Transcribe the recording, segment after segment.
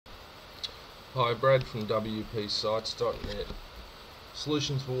Hi, Brad from WPSites.net.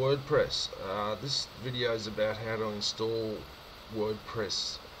 Solutions for WordPress. This video is about how to install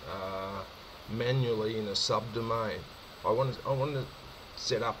WordPress manually in a subdomain. I want to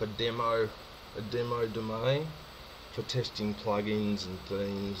set up a demo domain for testing plugins and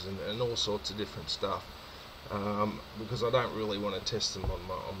themes and all sorts of different stuff. Because I don't really want to test them on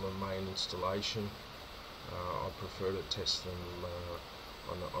my main installation. I prefer to test them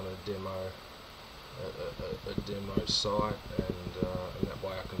on a demo. A demo site, and that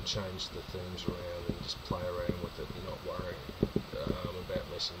way I can change the themes around and just play around with it and not worry about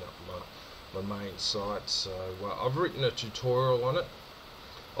messing up my main site. So I've written a tutorial on it.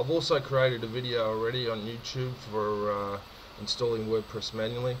 I've also created a video already on YouTube for installing WordPress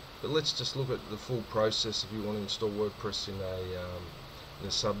manually, but let's just look at the full process if you want to install WordPress in a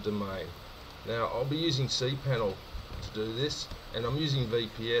subdomain. Now I'll be using cPanel to do this, and I'm using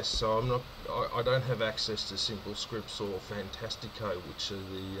VPS, so I don't have access to Simple Scripts or Fantastico, which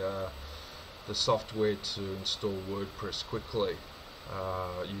are the software to install WordPress quickly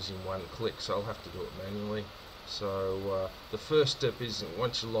using one click. So I'll have to do it manually. So the first step is,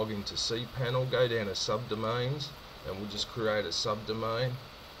 once you log into cPanel, go down to subdomains, and we'll just create a subdomain.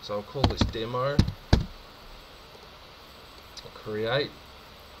 So I'll call this demo. Create.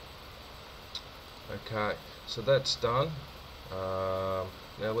 Okay, so that's done.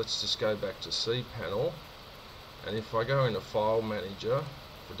 Now let's just go back to cPanel, and if I go into File Manager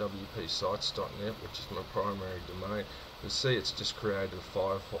for WPSites.net, which is my primary domain, you'll see it's just created a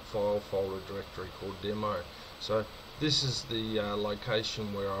file folder directory called demo. So this is the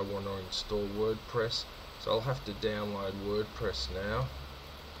location where I want to install WordPress. So I'll have to download WordPress now.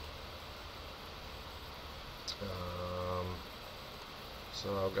 So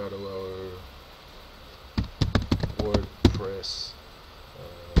I'll go to WordPress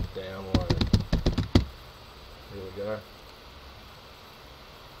download. Here we go.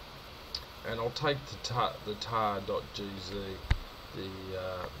 And I'll take the tar.gz, the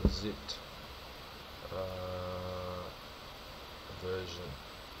zipped version.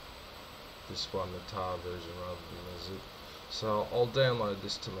 This one, the tar version rather than the zip. So I'll download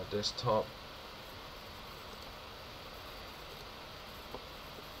this to my desktop.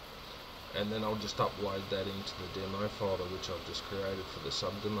 And then I'll just upload that into the demo folder which I've just created for the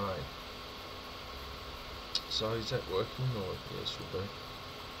subdomain. So is that working? Or yeah, it should be.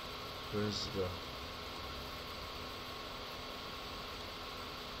 Where's the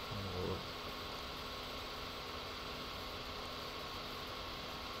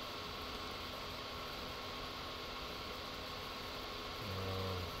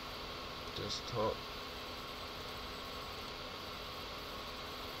desktop?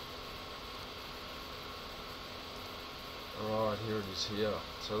 Alright, here it is here.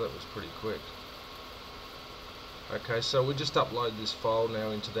 So that was pretty quick. Okay, so we just upload this file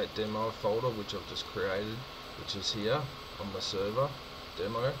now into that demo folder which I've just created, which is here on my server,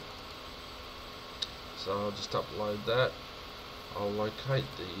 demo. So I'll just upload that. I'll locate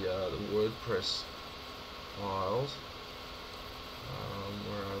the WordPress files.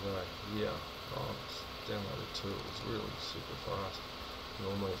 Where are they? Here. Oh, it's downloaded too. It's really super fast.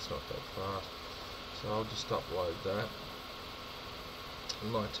 Normally it's not that fast. So I'll just upload that. It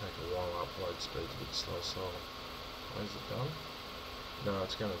might take a while. Upload speed's a bit slow, so is it done? No,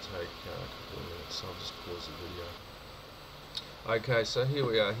 it's going to take a couple of minutes, so I'll just pause the video. Okay, so here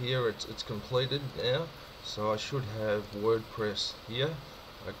we are. Here it's completed now, so I should have WordPress here.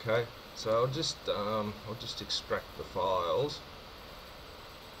 Okay, so I'll just extract the files.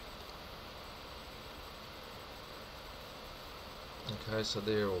 Okay, so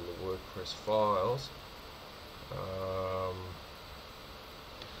there are all the WordPress files.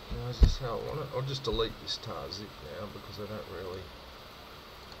 Now is this how I want it? I'll just delete this tar zip now because I don't really...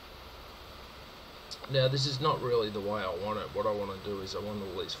 Now this is not really the way I want it. What I want to do is I want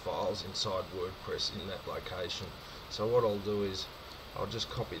all these files inside WordPress in that location. So what I'll do is I'll just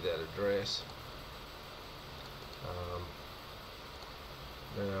copy that address.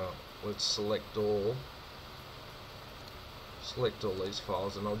 Now let's select all these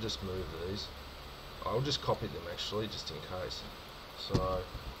files, and I'll just move these. I'll just copy them actually, just in case. So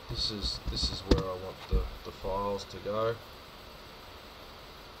this is where I want the files to go.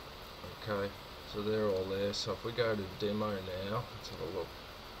 Okay, so they're all there. So if we go to demo now, let's have a look.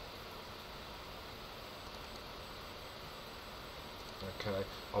 Okay,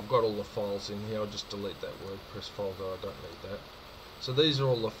 I've got all the files in here. I'll just delete that WordPress folder. I don't need that. So these are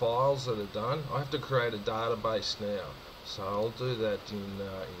all the files that are done. I have to create a database now. So I'll do that in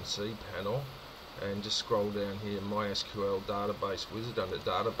cPanel, and just scroll down here, MySQL database wizard under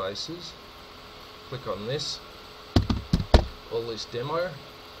databases, click on this, all this demo.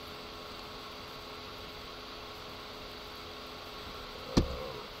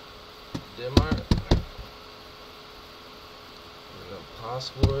 Demo, and a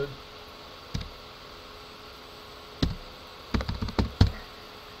password.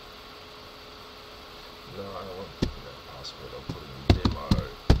 No, I don't want that password. I'll put in demo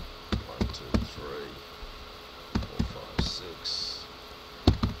 1 2 3 4 5 6.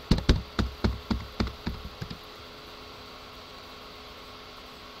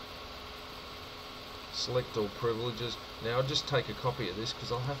 Select all privileges. Now I'll just take a copy of this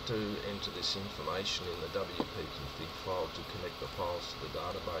because I'll have to enter this information in the WP config file to connect the files to the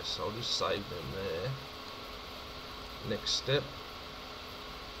database. So I'll just save them there. Next step.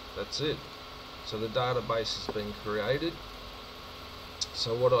 That's it. So the database has been created.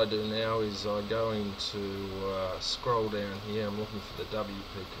 So what I do now is I go into scroll down here. I'm looking for the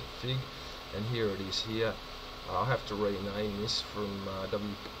WP config, and here it is here. I'll have to rename this from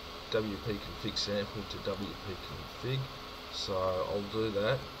WP config sample to WP config, so I'll do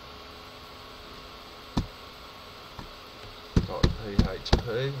that.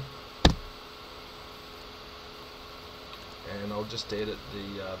 .php, and I'll just edit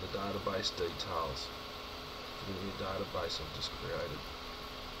the database details for the new database I've just created.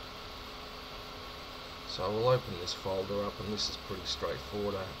 So we'll open this folder up, and this is pretty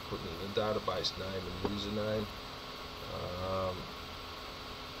straightforward. I put in the database name and username.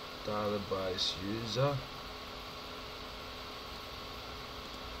 Database user,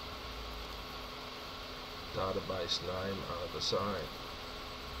 database name are the same.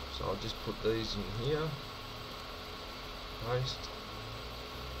 So I'll just put these in here, paste,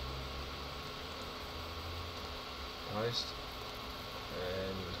 and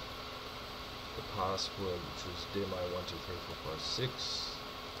the password, which was demo 1 2 3 4 5 6.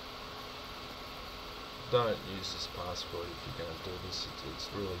 Don't use this password if you're going to do this. It's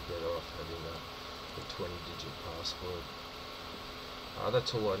really better off having a 20-digit password.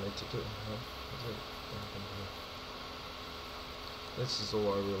 That's all I need to do. This is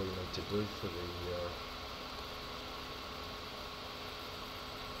all I really need to do for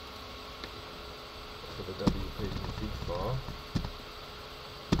the WP config file.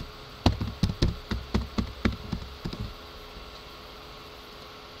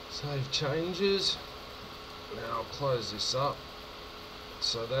 Save changes. Now I'll close this up.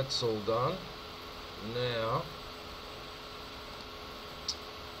 So that's all done. Now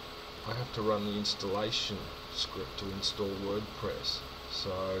I have to run the installation script to install WordPress.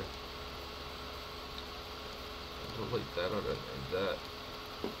 So delete that, I don't need that.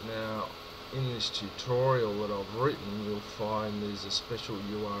 Now in this tutorial that I've written, you'll find there's a special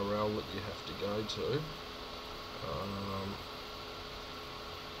URL that you have to go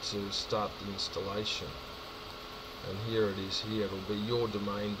to start the installation. And here it is here. It'll be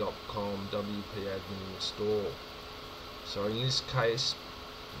yourdomain.com wp-admin install. So in this case,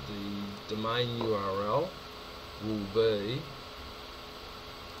 the domain URL will be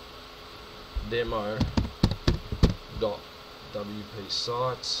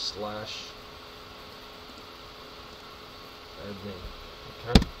demo.wpsites/admin.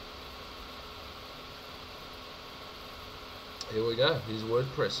 Okay. Here we go. Here's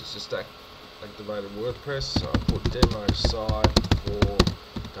WordPress. It's just activated WordPress. So I put demo site for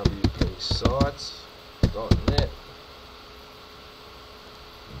wpsites.net.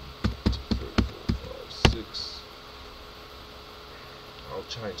 2 3 4 5 6. I'll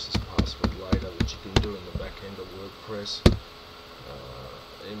change this password later, which you can do in the back end of WordPress.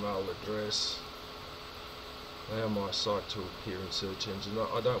 Email address. Allow my site to appear in search engine.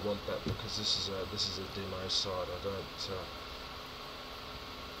 I don't want that because this is a demo site.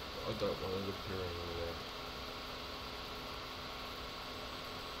 I don't want it appearing there.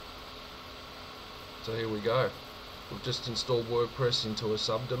 So here we go. We've just installed WordPress into a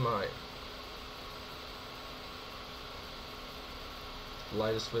subdomain.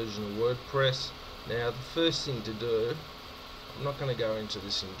 Latest version of WordPress. Now the first thing to do, I'm not going to go into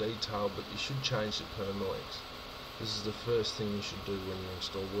this in detail, but you should change the permalinks. This is the first thing you should do when you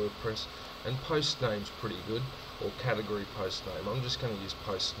install WordPress. And post name's pretty good, or category post name. I'm just going to use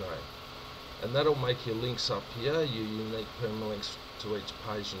post name. And that'll make your links up here, your unique permalinks to each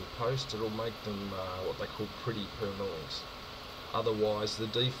page and post. It'll make them what they call pretty permalinks. Otherwise, the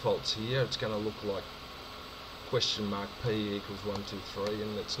defaults here, it's going to look like !p = 1 2 3,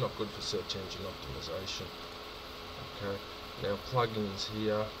 and it's not good for search engine optimization. Okay, now plugins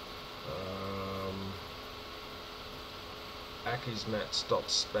here.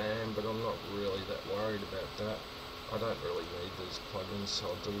 Akismats.spam, but I'm not really that worried about that. I don't really need these plugins, so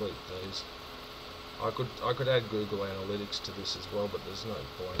I'll delete these. I could add Google Analytics to this as well, but there's no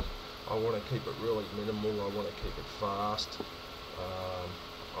point. I want to keep it really minimal. I want to keep it fast.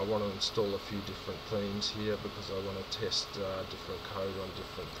 I want to install a few different themes here because I want to test different code on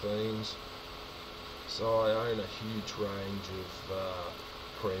different themes. So I own a huge range of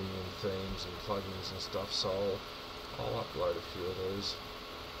premium themes and plugins and stuff, so I'll upload a few of these.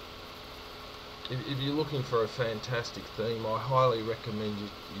 If you're looking for a fantastic theme, I highly recommend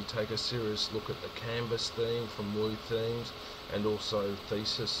you take a serious look at the Canvas theme from Woo Themes, and also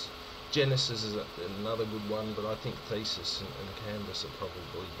Thesis. Genesis is another good one, but I think Thesis and Canvas are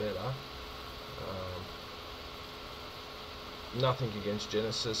probably better. Nothing against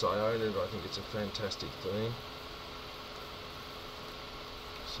Genesis, I own it, I think it's a fantastic theme.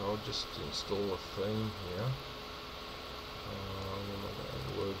 So I'll just install a theme here.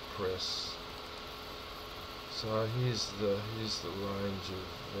 WordPress. So here's the range of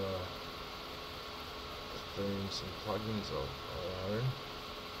themes and plugins I own.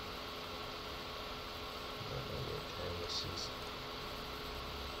 I don't know where Canvas is.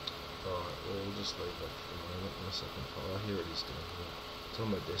 Alright, well, we'll just leave that for a moment unless I can find. Oh, here it is down here. It's on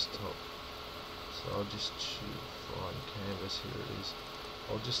my desktop. So I'll just find Canvas. Here it is.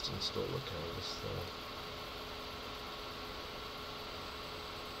 I'll just install the Canvas thing.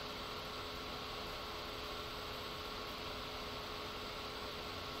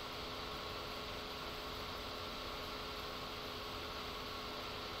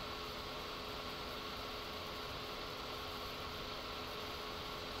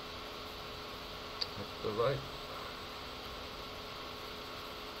 Activate.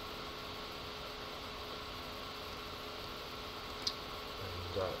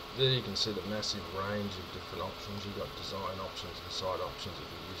 And there you can see the massive range of different options. You've got design options and site options if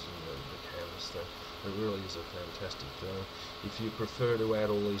you're using the Canvas thing. It really is a fantastic thing. If you prefer to add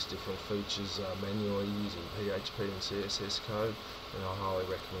all these different features manually using PHP and CSS code, then I highly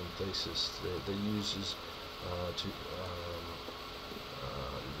recommend Thesis. The users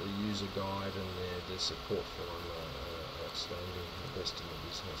the user guide and their support forum are outstanding, the best in the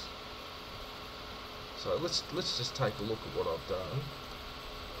business. So let's just take a look at what I've done.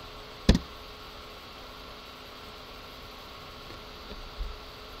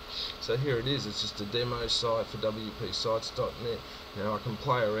 So here it is. It's just a demo site for wpsites.net. Now I can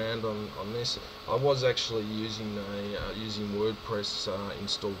play around on this. I was actually using using WordPress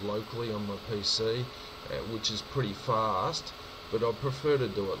installed locally on my PC, which is pretty fast, but I prefer to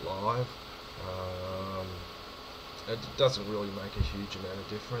do it live. It doesn't really make a huge amount of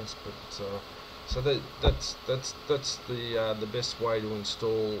difference, but so that's the best way to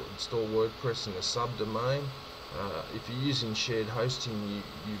install WordPress in a subdomain. If you're using shared hosting,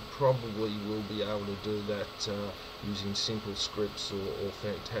 you probably will be able to do that using simple scripts or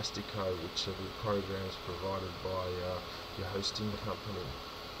Fantastico, which are the programs provided by your hosting company.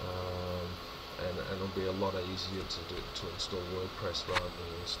 And it'll be a lot easier to install WordPress rather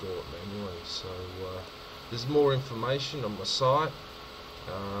than install it manually. So there's more information on my site.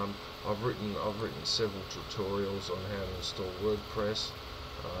 I've written several tutorials on how to install WordPress.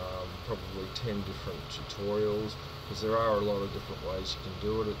 Probably 10 different tutorials, because there are a lot of different ways you can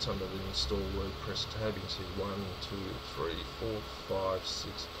do it. It's under the install WordPress tab. You can see 1, 2, 3, 4, 5,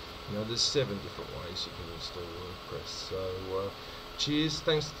 6. There's 7 different ways you can install WordPress. So cheers,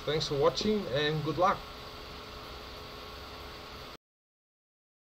 thanks for watching, and good luck.